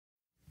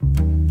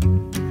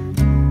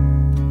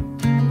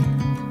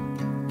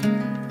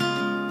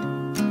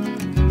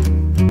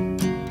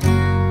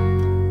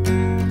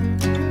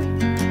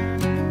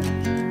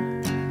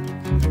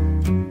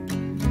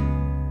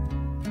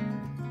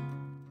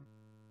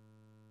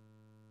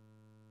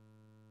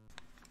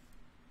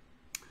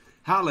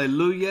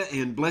Hallelujah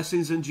and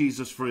blessings in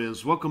Jesus,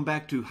 friends. Welcome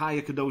back to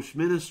Hayakadosh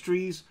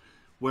Ministries,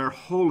 where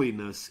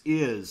holiness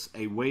is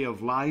a way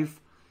of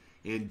life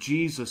and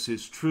Jesus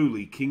is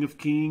truly King of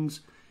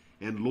Kings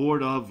and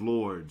Lord of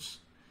Lords.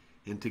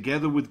 And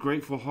together with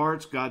grateful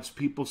hearts, God's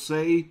people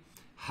say,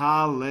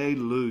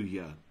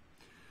 Hallelujah.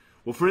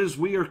 Well, friends,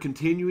 we are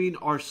continuing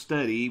our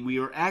study. We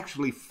are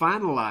actually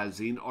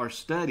finalizing our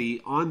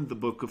study on the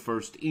book of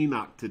 1st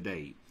Enoch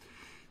today.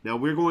 Now,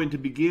 we're going to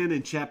begin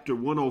in chapter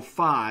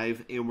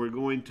 105, and we're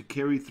going to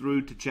carry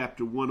through to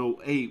chapter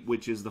 108,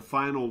 which is the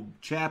final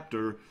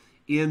chapter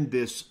in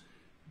this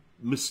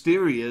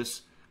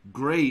mysterious,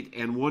 great,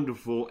 and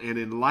wonderful, and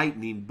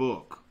enlightening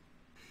book.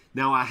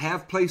 Now, I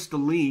have placed a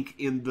link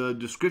in the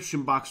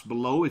description box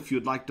below if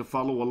you'd like to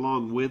follow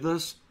along with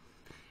us.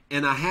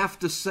 And I have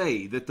to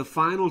say that the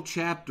final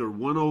chapter,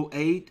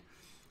 108,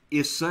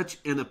 is such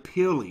an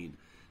appealing,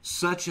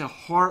 such a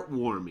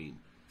heartwarming,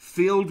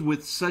 filled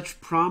with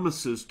such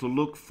promises to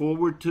look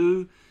forward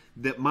to,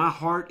 that my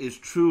heart is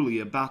truly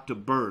about to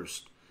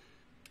burst.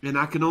 And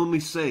I can only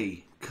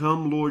say,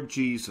 come Lord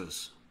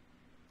Jesus.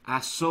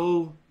 I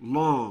so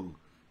long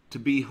to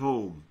be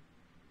home.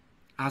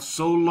 I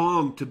so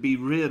long to be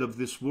rid of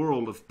this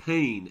world of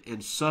pain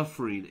and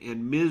suffering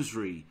and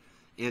misery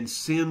and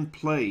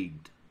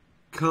sin-plagued.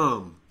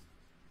 Come,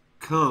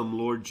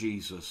 Lord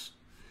Jesus.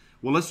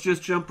 Well, let's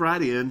just jump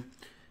right in.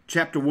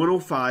 Chapter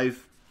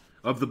 105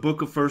 of the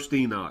book of 1st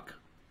Enoch.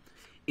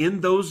 In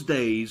those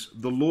days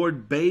the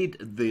Lord bade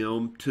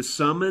them to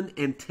summon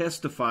and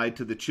testify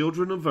to the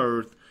children of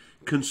earth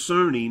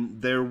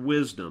concerning their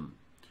wisdom.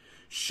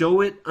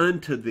 Show it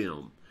unto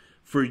them,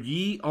 for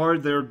ye are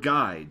their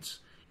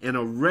guides, and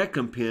a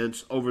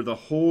recompense over the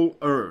whole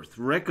earth.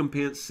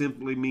 Recompense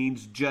simply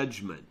means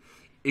judgment.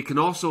 It can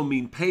also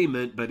mean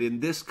payment, but in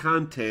this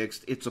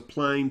context, it's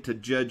applying to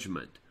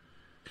judgment.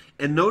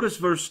 And notice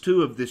verse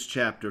 2 of this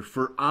chapter.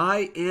 For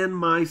I and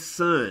my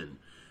son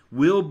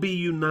will be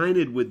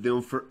united with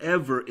them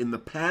forever in the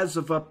paths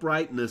of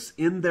uprightness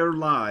in their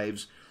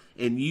lives,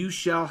 and you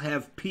shall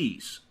have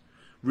peace.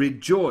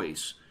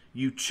 Rejoice,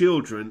 you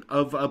children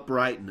of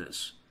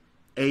uprightness.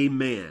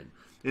 Amen.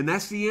 And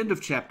that's the end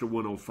of chapter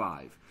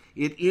 105.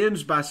 It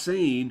ends by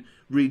saying,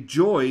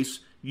 rejoice,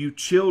 you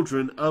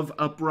children of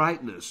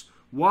uprightness.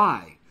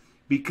 Why?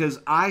 Because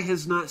eye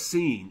has not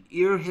seen,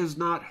 ear has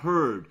not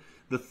heard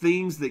the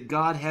things that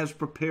God has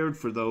prepared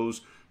for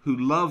those who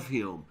love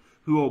Him,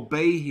 who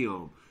obey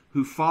Him,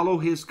 who follow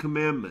His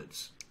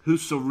commandments, who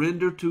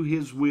surrender to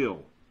His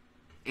will,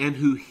 and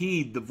who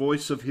heed the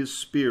voice of His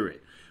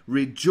Spirit.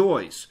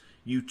 Rejoice,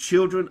 you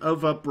children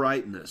of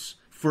uprightness,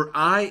 for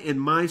I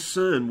and my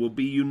son will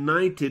be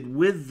united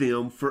with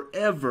them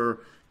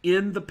forever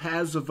in the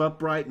paths of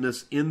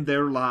uprightness in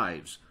their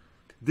lives.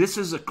 This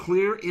is a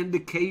clear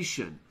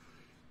indication,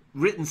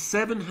 written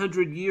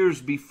 700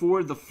 years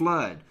before the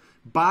flood,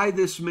 by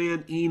this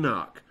man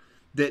Enoch,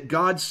 that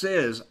God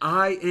says,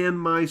 I and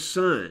my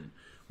son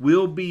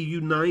will be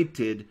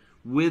united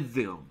with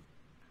them.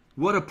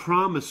 What a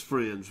promise,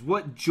 friends.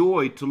 What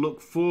joy to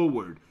look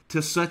forward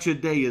to such a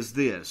day as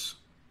this.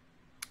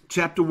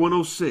 Chapter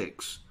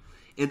 106.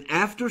 And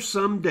after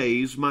some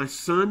days my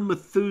son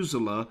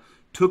Methuselah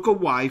took a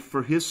wife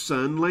for his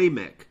son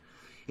Lamech,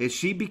 and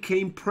she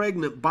became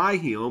pregnant by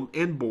him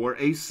and bore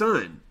a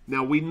son.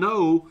 Now we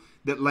know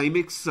that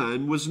Lamech's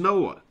son was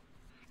Noah.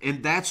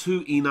 And that's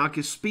who Enoch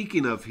is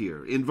speaking of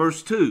here. In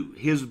verse 2,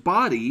 his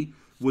body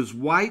was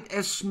white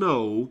as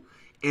snow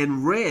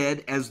and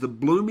red as the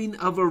blooming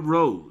of a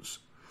rose.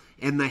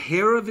 And the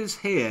hair of his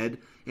head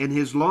and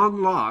his long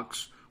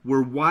locks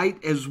were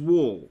white as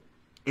wool.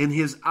 And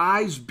his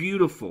eyes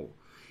beautiful.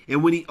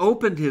 And when he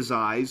opened his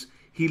eyes,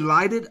 he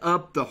lighted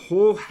up the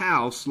whole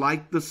house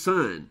like the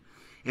sun.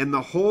 And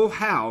the whole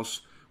house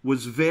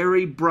was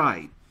very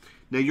bright.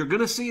 Now you're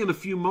going to see in a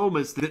few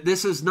moments that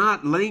this is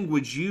not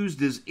language used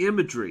as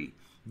imagery.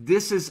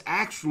 This is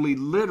actually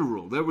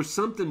literal. There was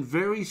something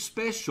very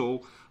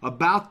special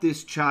about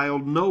this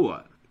child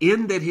Noah,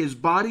 in that his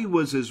body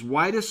was as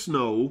white as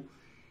snow,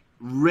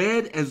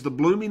 red as the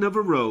blooming of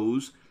a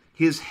rose.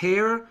 His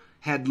hair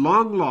had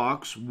long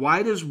locks,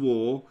 white as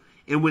wool,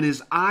 and when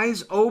his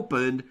eyes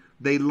opened,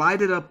 they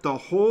lighted up the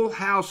whole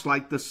house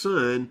like the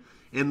sun,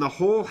 and the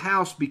whole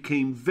house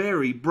became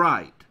very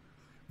bright.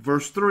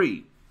 Verse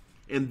 3.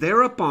 And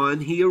thereupon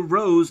he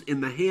arose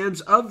in the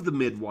hands of the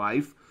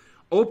midwife,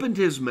 opened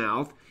his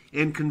mouth,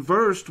 and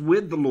conversed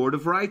with the Lord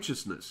of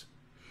righteousness.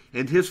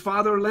 And his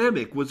father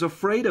Lamech was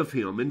afraid of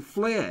him, and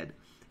fled,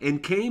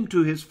 and came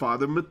to his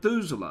father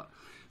Methuselah.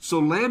 So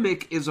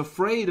Lamech is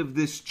afraid of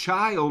this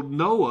child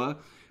Noah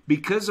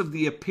because of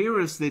the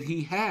appearance that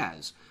he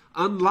has,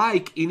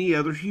 unlike any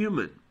other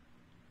human.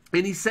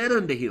 And he said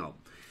unto him,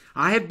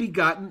 I have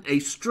begotten a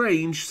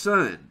strange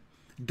son,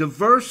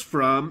 diverse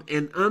from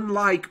and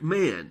unlike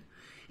man,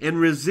 and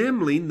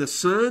resembling the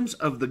sons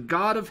of the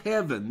God of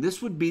heaven.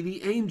 This would be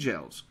the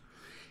angels.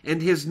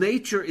 And his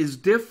nature is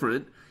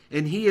different,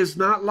 and he is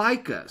not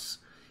like us.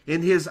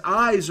 And his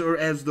eyes are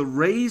as the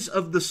rays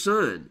of the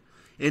sun,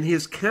 and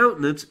his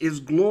countenance is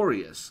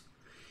glorious.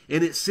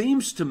 And it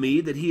seems to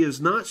me that he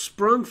is not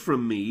sprung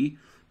from me,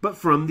 but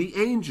from the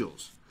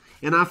angels.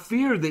 And I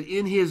fear that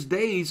in his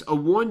days a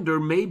wonder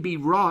may be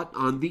wrought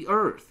on the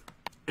earth.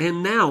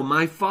 And now,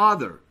 my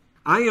Father,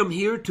 I am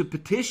here to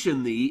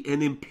petition thee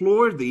and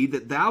implore thee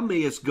that thou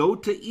mayest go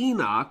to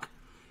Enoch,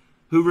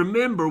 who,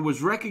 remember,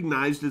 was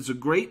recognized as a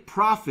great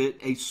prophet,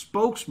 a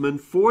spokesman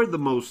for the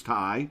Most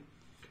High.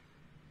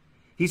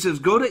 He says,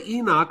 go to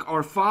Enoch,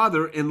 our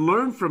father, and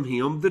learn from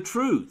him the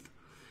truth,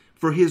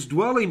 for his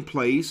dwelling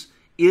place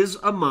is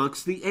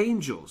amongst the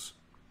angels.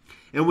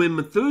 And when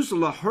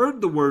Methuselah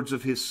heard the words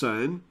of his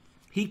son,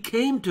 he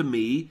came to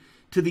me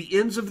to the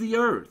ends of the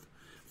earth,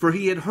 for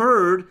he had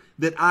heard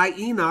that I,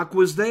 Enoch,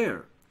 was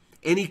there.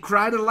 And he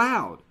cried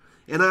aloud,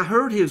 and I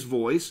heard his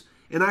voice,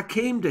 and I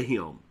came to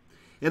him.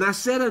 And I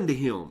said unto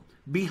him,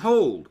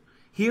 Behold,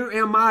 here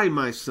am I,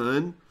 my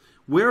son.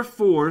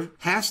 Wherefore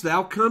hast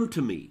thou come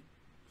to me?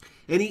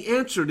 And he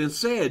answered and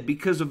said,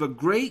 Because of a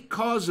great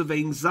cause of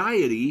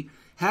anxiety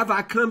have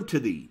I come to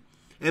thee,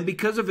 and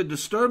because of a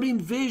disturbing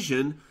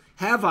vision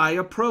have I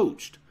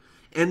approached.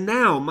 And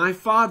now, my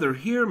father,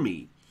 hear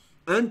me.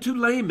 Unto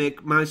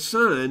Lamech, my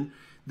son,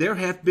 there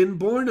hath been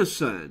born a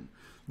son,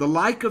 the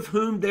like of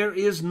whom there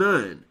is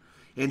none,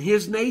 and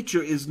his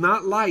nature is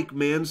not like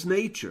man's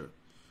nature.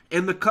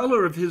 And the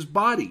color of his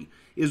body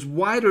is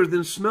whiter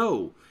than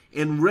snow,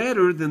 and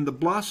redder than the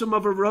blossom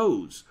of a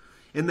rose.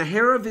 And the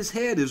hair of his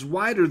head is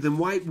whiter than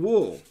white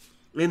wool,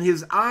 and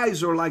his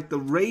eyes are like the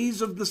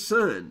rays of the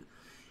sun.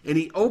 And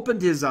he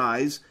opened his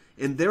eyes,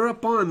 and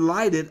thereupon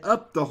lighted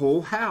up the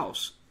whole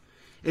house.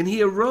 And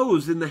he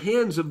arose in the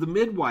hands of the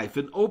midwife,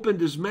 and opened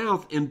his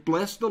mouth, and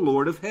blessed the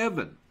Lord of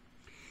heaven.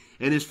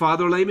 And his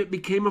father Lamech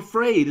became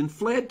afraid, and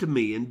fled to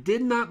me, and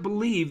did not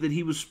believe that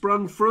he was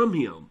sprung from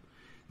him,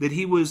 that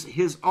he was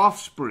his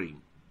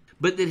offspring,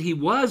 but that he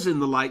was in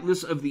the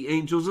likeness of the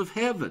angels of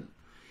heaven.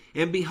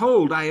 And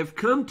behold, I have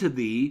come to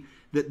thee,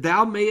 that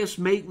thou mayest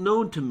make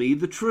known to me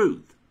the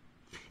truth.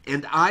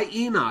 And I,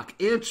 Enoch,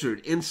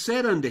 answered and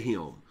said unto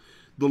him,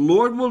 The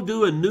Lord will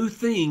do a new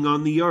thing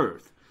on the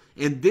earth,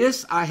 and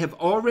this I have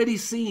already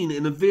seen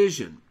in a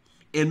vision,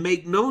 and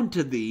make known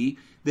to thee,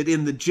 that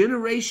in the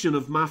generation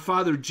of my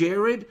father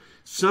Jared,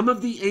 some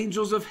of the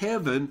angels of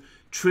heaven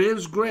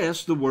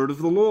transgressed the word of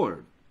the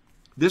Lord.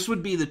 This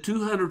would be the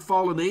 200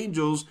 fallen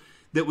angels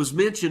that was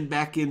mentioned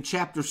back in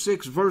chapter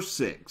 6, verse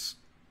 6.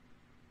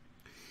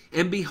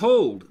 And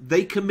behold,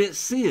 they commit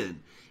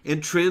sin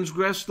and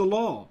transgress the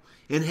law,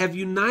 and have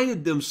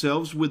united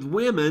themselves with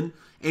women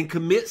and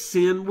commit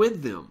sin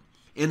with them,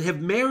 and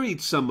have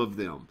married some of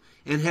them,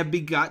 and have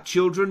begot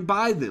children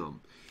by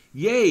them.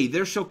 Yea,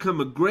 there shall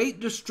come a great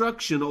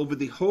destruction over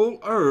the whole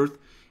earth,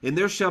 and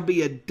there shall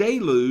be a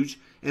deluge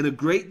and a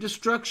great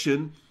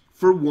destruction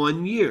for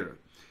 1 year.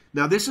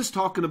 Now this is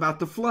talking about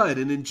the flood,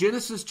 and in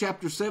Genesis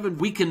chapter 7,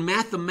 we can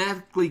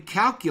mathematically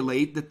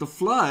calculate that the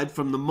flood,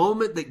 from the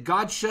moment that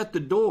God shut the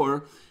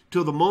door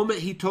till the moment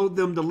he told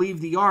them to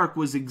leave the ark,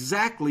 was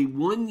exactly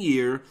 1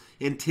 year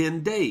and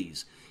 10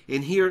 days.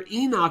 And here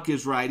Enoch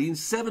is writing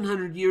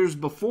 700 years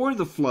before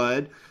the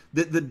flood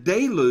that the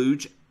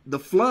deluge, the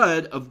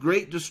flood of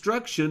great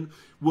destruction,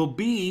 will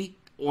be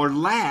or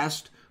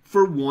last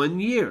for 1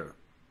 year.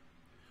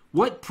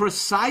 What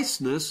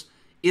preciseness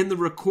in the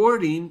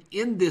recording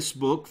in this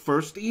book,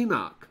 1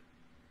 Enoch.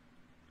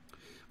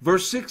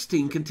 Verse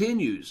 16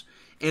 continues,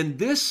 And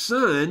this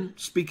son,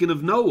 speaking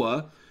of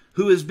Noah,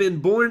 who has been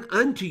born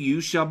unto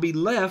you, shall be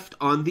left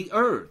on the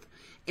earth,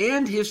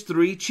 and his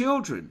 3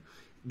 children.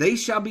 They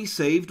shall be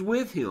saved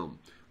with him.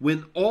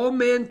 When all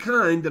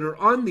mankind that are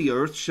on the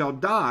earth shall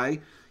die,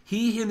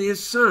 he and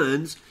his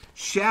sons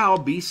shall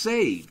be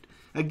saved.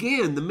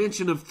 Again, the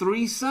mention of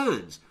 3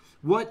 sons.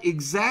 What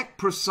exact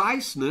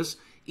preciseness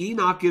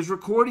Enoch is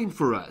recording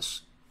for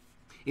us.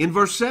 In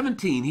verse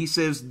 17, he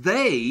says,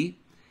 they,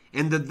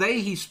 and the they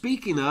he's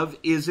speaking of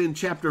is in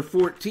chapter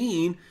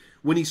 14,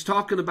 when he's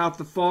talking about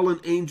the fallen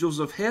angels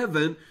of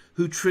heaven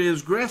who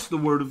transgress the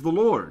word of the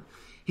Lord.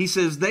 He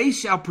says, they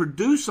shall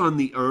produce on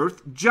the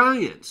earth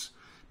giants,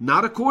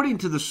 not according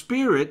to the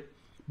spirit,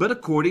 but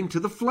according to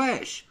the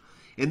flesh.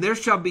 And there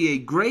shall be a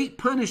great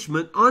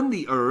punishment on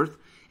the earth,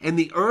 and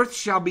the earth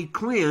shall be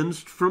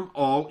cleansed from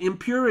all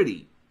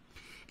impurity.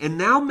 And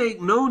now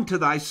make known to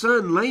thy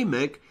son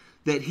Lamech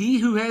that he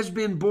who has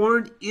been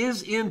born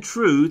is in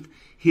truth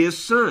his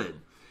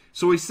son.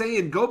 So he's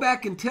saying, go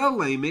back and tell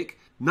Lamech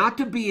not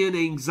to be in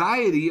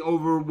anxiety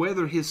over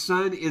whether his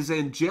son is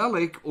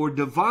angelic or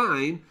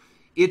divine.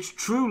 It's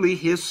truly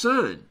his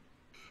son.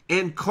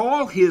 And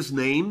call his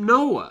name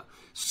Noah.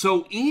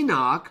 So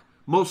Enoch,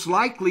 most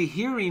likely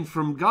hearing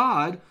from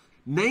God,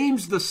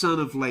 names the son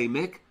of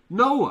Lamech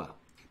Noah.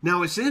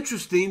 Now, it's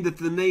interesting that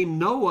the name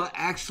Noah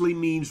actually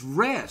means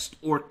rest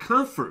or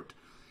comfort.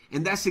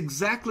 And that's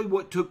exactly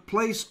what took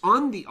place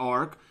on the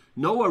ark.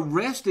 Noah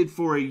rested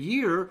for a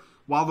year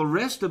while the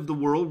rest of the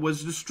world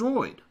was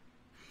destroyed.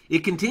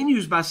 It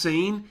continues by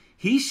saying,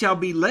 he shall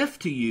be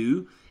left to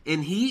you,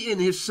 and he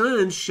and his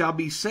sons shall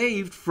be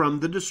saved from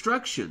the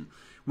destruction,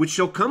 which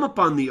shall come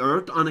upon the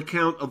earth on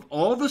account of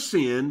all the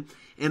sin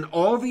and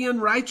all the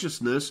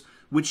unrighteousness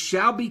which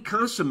shall be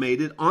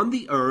consummated on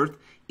the earth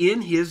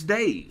in his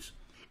days.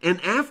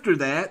 And after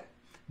that,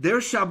 there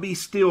shall be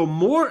still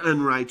more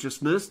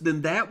unrighteousness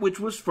than that which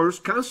was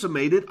first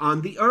consummated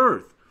on the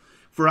earth.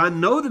 For I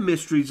know the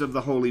mysteries of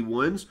the holy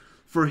ones,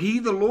 for he,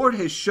 the Lord,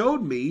 has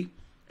showed me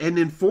and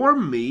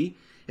informed me,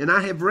 and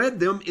I have read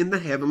them in the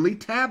heavenly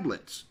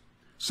tablets.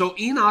 So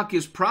Enoch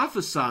is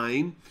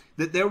prophesying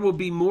that there will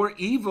be more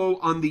evil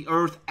on the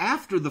earth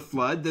after the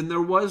flood than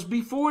there was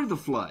before the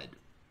flood.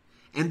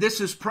 And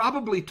this is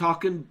probably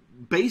talking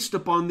based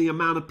upon the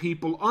amount of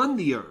people on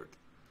the earth.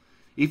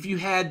 If you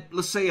had,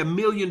 let's say, 1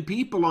 million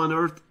people on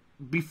earth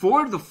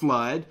before the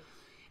flood,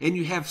 and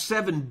you have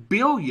 7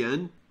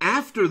 billion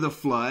after the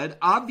flood,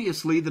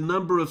 obviously the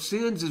number of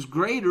sins is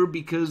greater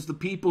because the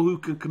people who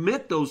can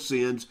commit those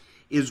sins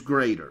is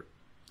greater.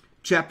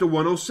 Chapter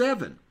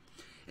 107.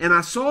 And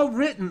I saw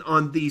written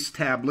on these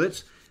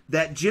tablets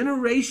that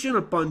generation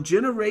upon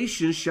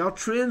generation shall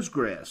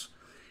transgress,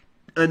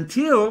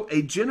 until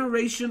a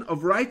generation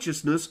of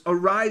righteousness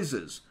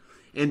arises,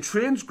 and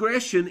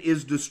transgression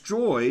is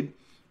destroyed,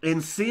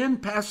 and sin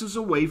passes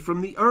away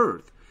from the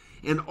earth,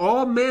 and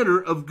all manner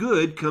of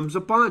good comes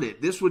upon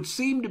it. This would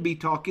seem to be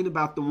talking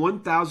about the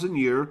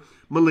 1,000-year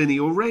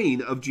millennial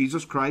reign of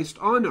Jesus Christ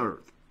on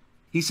earth.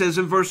 He says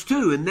in verse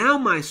 2, And now,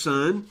 my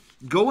son,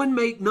 go and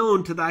make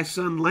known to thy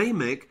son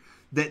Lamech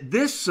that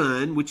this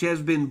son which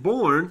has been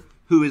born,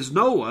 who is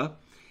Noah,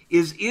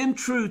 is in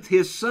truth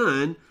his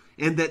son,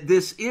 and that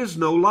this is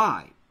no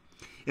lie.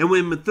 And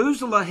when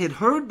Methuselah had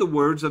heard the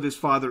words of his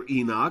father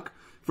Enoch,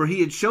 for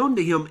he had shown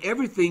to him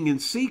everything in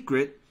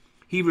secret,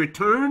 he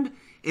returned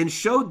and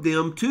showed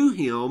them to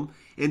him,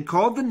 and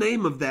called the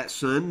name of that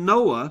son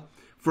Noah,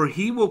 for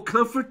he will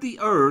comfort the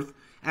earth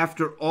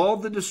after all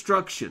the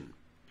destruction.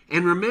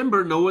 And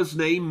remember, Noah's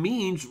name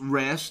means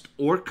rest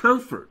or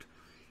comfort.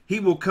 He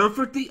will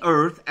comfort the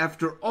earth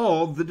after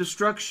all the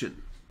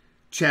destruction.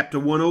 Chapter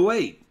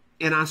 108.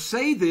 And I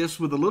say this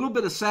with a little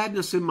bit of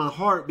sadness in my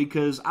heart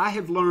because I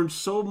have learned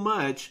so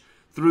much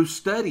through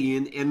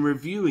studying and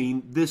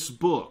reviewing this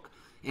book.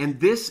 And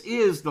this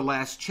is the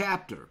last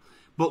chapter.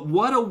 But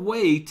what a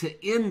way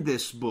to end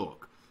this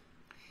book.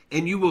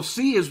 And you will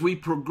see as we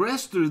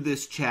progress through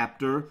this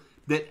chapter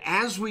that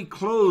as we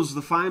close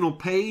the final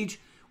page,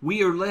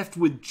 we are left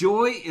with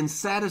joy and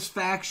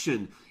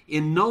satisfaction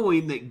in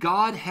knowing that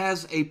God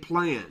has a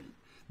plan,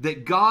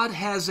 that God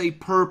has a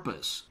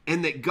purpose,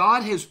 and that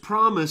God has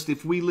promised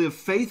if we live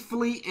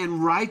faithfully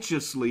and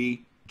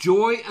righteously,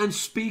 joy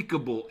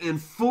unspeakable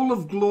and full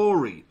of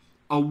glory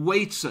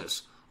awaits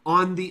us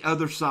on the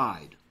other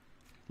side.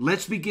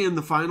 Let's begin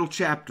the final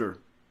chapter.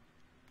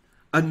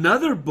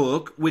 Another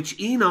book which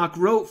Enoch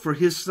wrote for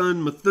his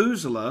son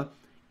Methuselah,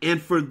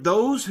 and for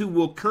those who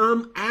will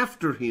come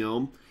after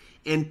him,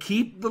 and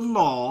keep the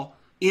law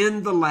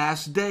in the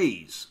last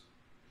days.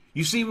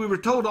 You see, we were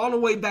told all the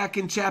way back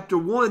in chapter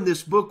 1,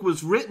 this book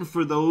was written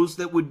for those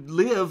that would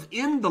live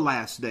in the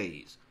last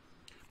days.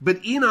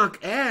 But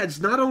Enoch adds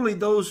not only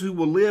those who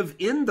will live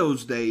in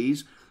those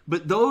days,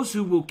 but those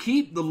who will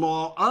keep the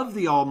law of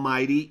the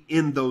Almighty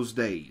in those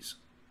days.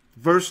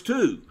 Verse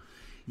 2,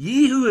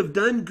 Ye who have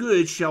done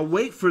good shall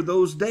wait for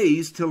those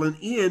days till an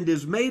end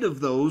is made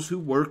of those who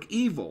work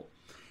evil,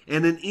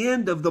 and an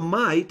end of the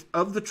might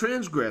of the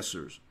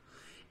transgressors.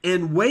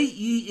 And wait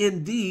ye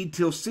indeed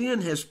till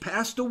sin has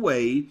passed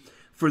away,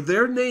 for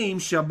their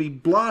names shall be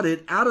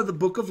blotted out of the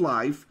book of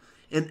life,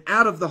 and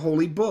out of the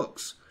holy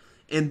books.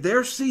 And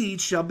their seed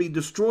shall be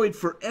destroyed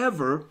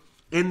forever,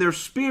 and their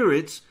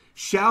spirits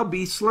shall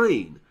be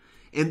slain.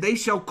 And they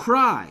shall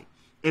cry,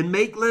 and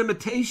make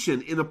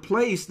lamentation in a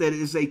place that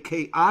is a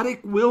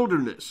chaotic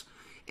wilderness.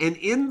 And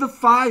in the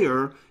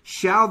fire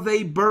shall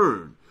they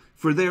burn,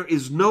 for there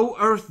is no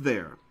earth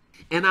there.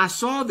 And I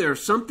saw there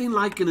something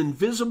like an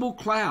invisible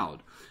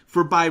cloud,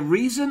 for by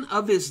reason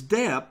of its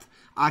depth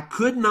I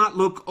could not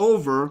look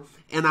over,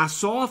 and I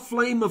saw a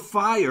flame of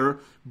fire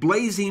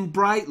blazing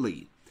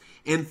brightly,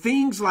 and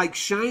things like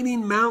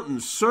shining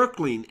mountains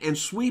circling and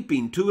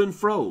sweeping to and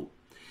fro.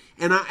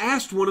 And I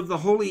asked one of the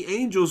holy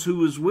angels who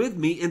was with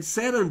me, and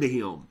said unto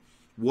him,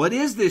 What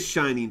is this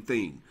shining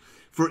thing?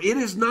 For it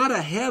is not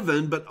a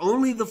heaven, but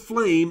only the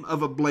flame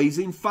of a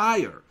blazing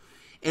fire,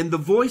 and the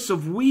voice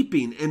of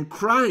weeping and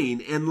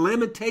crying and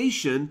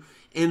lamentation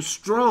and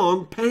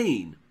strong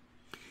pain.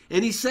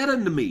 And he said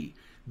unto me,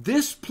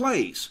 This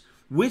place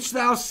which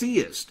thou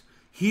seest,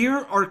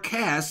 here are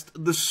cast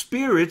the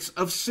spirits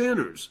of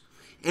sinners,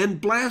 and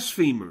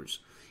blasphemers,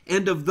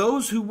 and of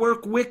those who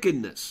work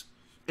wickedness,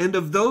 and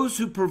of those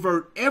who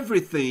pervert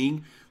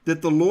everything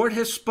that the Lord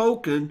has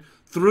spoken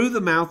through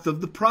the mouth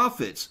of the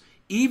prophets,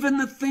 even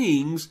the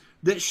things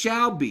that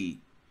shall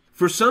be.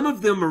 For some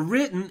of them are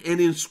written and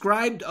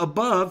inscribed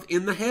above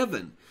in the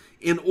heaven,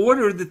 in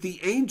order that the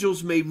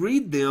angels may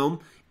read them,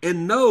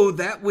 and know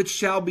that which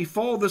shall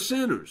befall the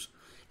sinners,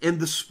 and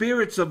the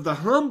spirits of the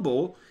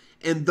humble,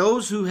 and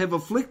those who have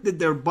afflicted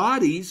their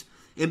bodies,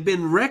 and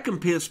been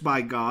recompensed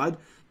by God,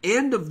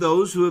 and of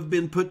those who have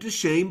been put to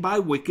shame by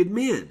wicked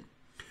men,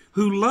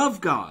 who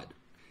love God.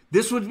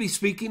 This would be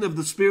speaking of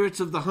the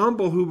spirits of the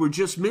humble who were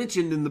just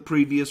mentioned in the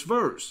previous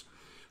verse.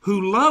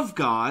 who love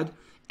God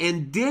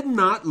and did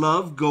not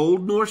love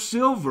gold nor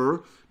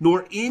silver,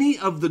 nor any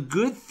of the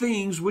good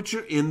things which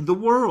are in the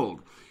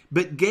world,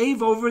 but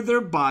gave over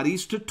their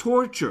bodies to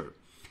torture.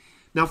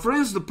 Now,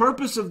 friends, the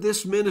purpose of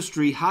this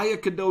ministry, Haya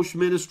Kadosh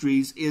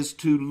Ministries, is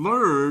to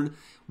learn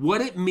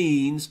what it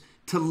means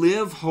to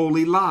live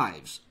holy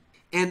lives.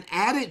 And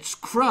at its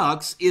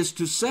crux is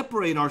to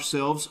separate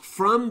ourselves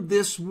from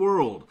this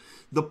world,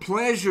 the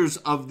pleasures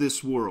of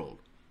this world.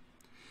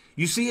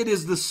 You see, it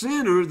is the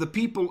sinner, the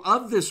people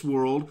of this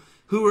world,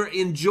 who are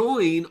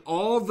enjoying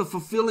all the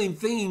fulfilling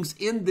things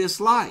in this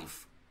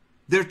life.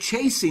 They're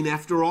chasing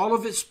after all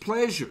of its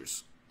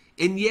pleasures.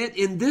 And yet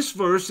in this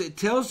verse it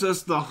tells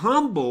us the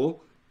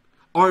humble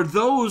are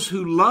those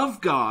who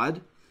love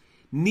God,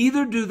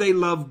 neither do they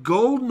love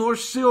gold nor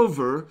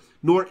silver,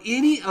 nor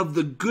any of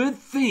the good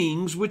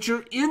things which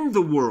are in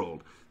the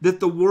world, that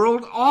the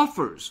world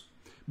offers,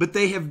 but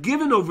they have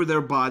given over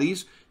their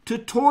bodies to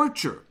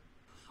torture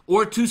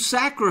or to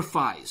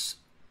sacrifice.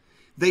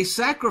 They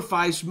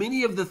sacrifice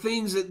many of the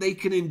things that they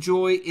can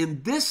enjoy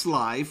in this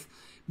life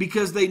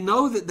because they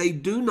know that they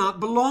do not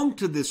belong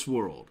to this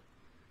world.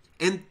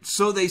 And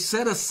so they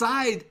set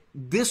aside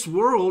this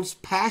world's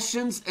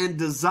passions and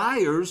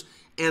desires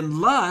and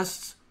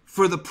lusts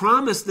for the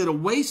promise that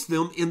awaits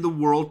them in the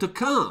world to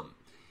come.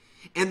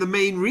 And the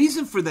main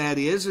reason for that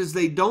is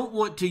they don't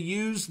want to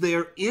use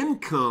their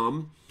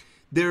income,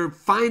 their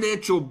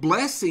financial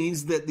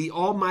blessings that the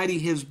Almighty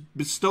has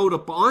bestowed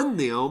upon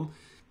them.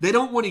 They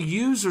don't want to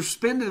use or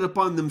spend it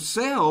upon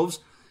themselves.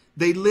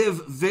 They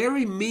live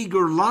very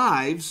meager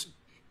lives,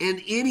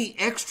 and any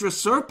extra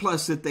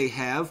surplus that they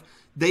have,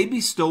 they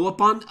bestow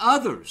upon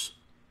others.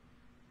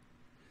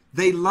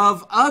 They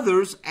love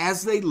others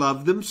as they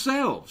love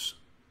themselves.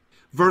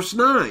 Verse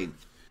 9,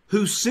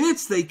 who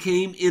since they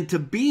came into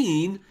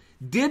being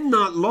did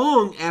not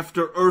long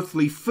after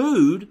earthly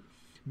food,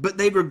 but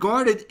they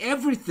regarded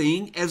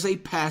everything as a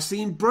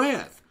passing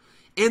breath,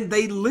 and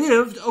they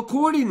lived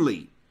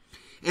accordingly.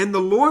 And the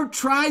Lord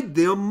tried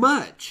them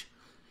much,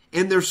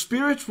 and their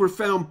spirits were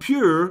found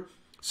pure,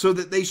 so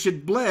that they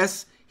should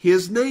bless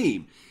his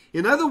name.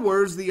 In other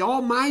words, the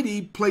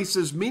Almighty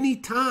places many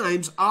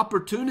times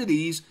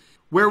opportunities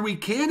where we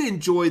can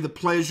enjoy the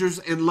pleasures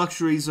and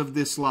luxuries of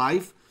this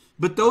life,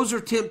 but those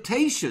are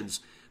temptations.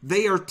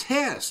 They are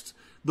tests.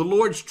 The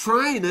Lord's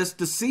trying us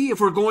to see if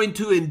we're going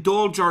to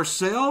indulge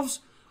ourselves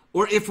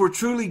or if we're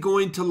truly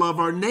going to love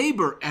our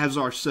neighbor as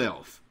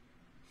ourselves.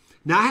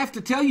 Now, I have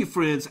to tell you,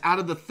 friends, out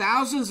of the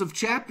thousands of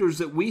chapters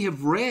that we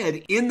have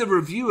read in the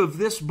review of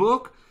this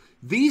book,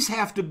 these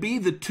have to be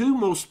the two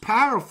most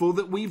powerful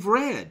that we've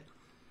read.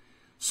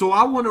 So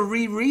I want to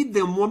reread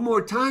them one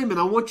more time, and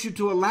I want you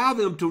to allow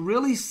them to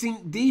really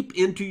sink deep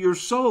into your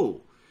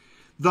soul.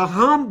 The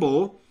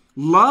humble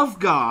love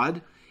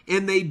God,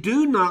 and they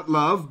do not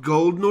love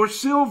gold nor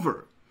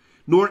silver,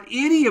 nor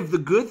any of the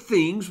good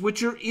things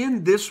which are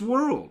in this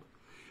world,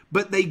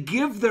 but they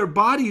give their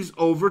bodies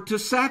over to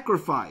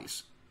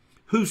sacrifice,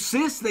 who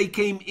since they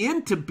came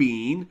into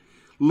being,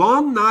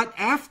 long not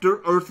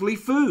after earthly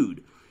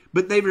food,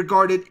 but they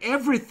regarded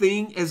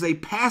everything as a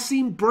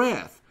passing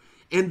breath,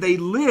 and they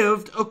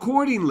lived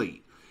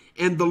accordingly.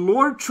 And the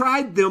Lord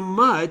tried them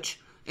much,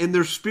 and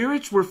their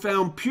spirits were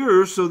found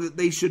pure, so that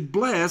they should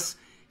bless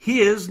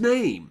his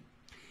name.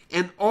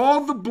 And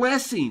all the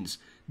blessings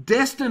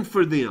destined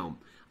for them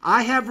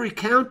I have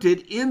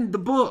recounted in the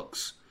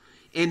books,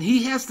 and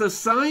he has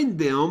assigned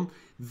them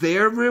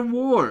their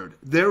reward,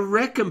 their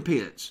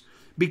recompense,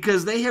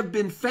 because they have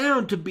been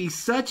found to be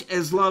such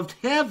as loved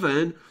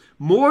heaven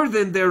more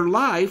than their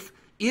life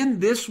in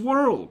this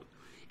world.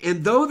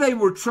 And though they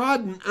were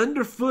trodden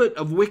underfoot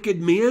of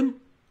wicked men,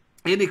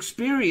 and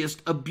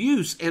experienced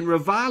abuse and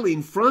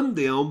reviling from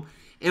them,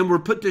 and were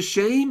put to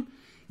shame,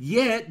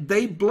 yet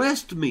they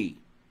blessed me.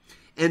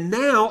 And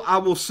now I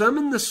will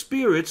summon the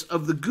spirits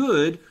of the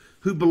good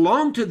who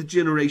belong to the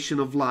generation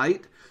of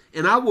light,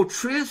 and I will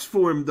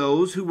transform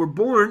those who were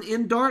born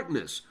in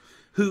darkness,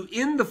 who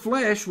in the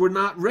flesh were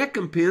not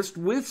recompensed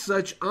with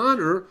such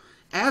honor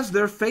as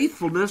their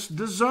faithfulness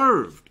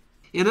deserved.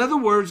 In other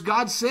words,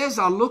 God says,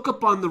 I look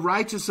upon the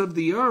righteous of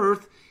the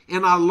earth,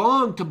 and I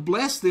long to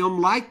bless them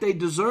like they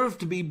deserve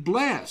to be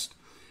blessed.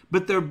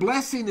 But their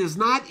blessing is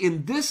not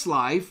in this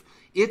life,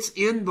 it's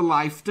in the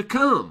life to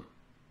come.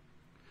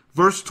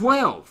 Verse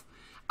 12,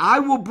 I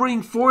will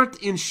bring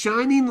forth in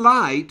shining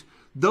light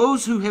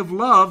those who have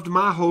loved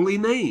my holy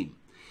name,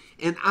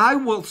 and I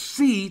will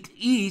seat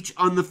each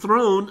on the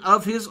throne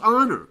of his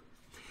honor,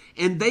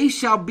 and they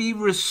shall be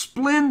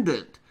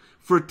resplendent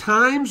for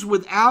times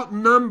without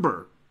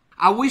number.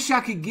 I wish I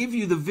could give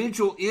you the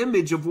visual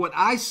image of what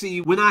I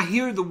see when I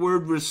hear the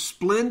word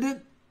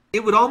resplendent.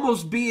 It would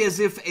almost be as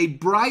if a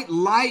bright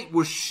light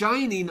was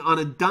shining on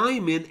a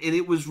diamond, and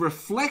it was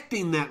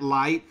reflecting that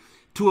light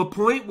to a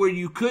point where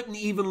you couldn't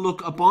even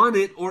look upon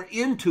it or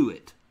into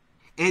it.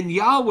 And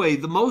Yahweh,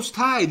 the Most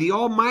High, the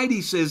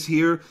Almighty, says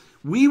here,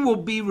 we will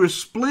be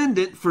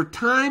resplendent for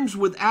times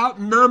without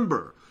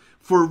number,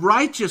 for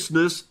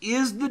righteousness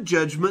is the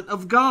judgment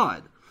of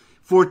God.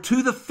 For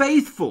to the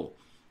faithful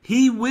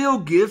He will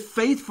give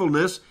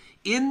faithfulness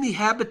in the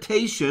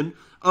habitation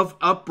of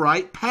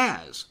upright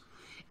paths.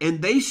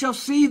 And they shall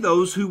see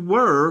those who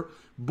were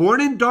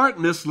born in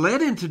darkness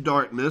led into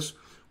darkness,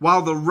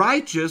 while the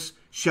righteous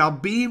shall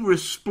be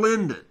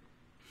resplendent.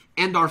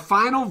 And our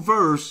final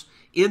verse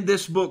in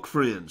this book,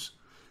 friends,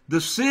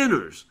 the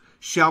sinners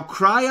shall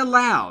cry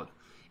aloud,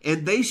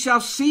 and they shall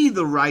see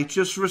the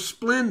righteous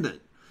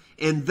resplendent,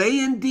 and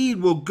they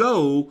indeed will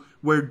go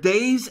where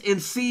days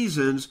and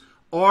seasons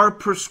are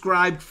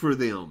prescribed for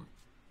them.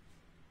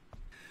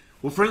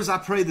 Well, friends, I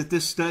pray that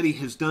this study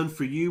has done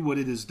for you what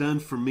it has done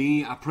for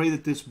me. I pray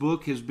that this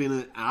book has been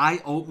an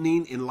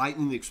eye-opening,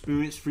 enlightening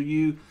experience for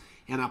you,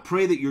 and I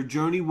pray that your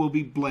journey will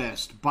be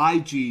blessed by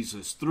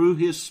Jesus through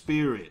His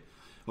Spirit,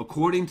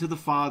 according to the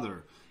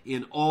Father,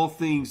 in all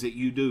things that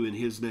you do in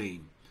His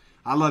name.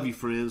 I love you,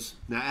 friends.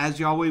 Now, as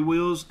Yahweh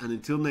wills, and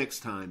until next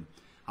time,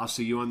 I'll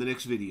see you on the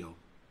next video.